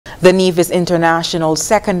The Nevis International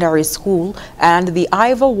Secondary School and the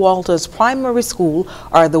Ivor Walters Primary School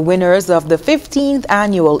are the winners of the 15th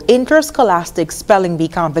annual Interscholastic Spelling Bee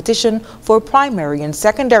competition for primary and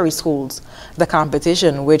secondary schools. The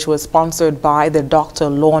competition, which was sponsored by the Dr.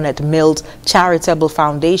 Lornette Mills Charitable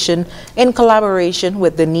Foundation in collaboration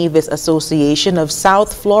with the Nevis Association of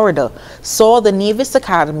South Florida, saw the Nevis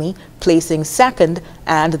Academy placing second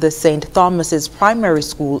and the St. Thomas's Primary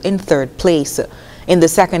School in third place. In the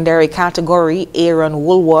secondary category, Aaron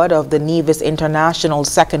Woolward of the Nevis International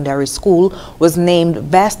Secondary School was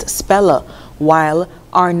named Best Speller, while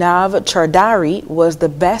Arnav Chardari was the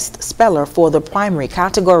Best Speller for the primary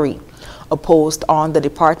category. A post on the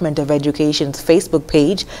Department of Education's Facebook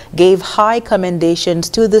page gave high commendations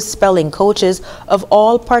to the spelling coaches of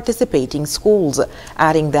all participating schools,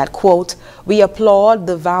 adding that, quote, "We applaud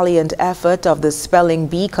the valiant effort of the Spelling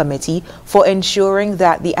Bee Committee for ensuring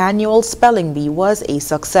that the annual Spelling Bee was a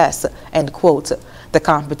success," end quote. The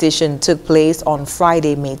competition took place on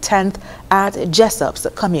Friday, May 10th at Jessup's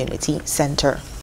Community Center.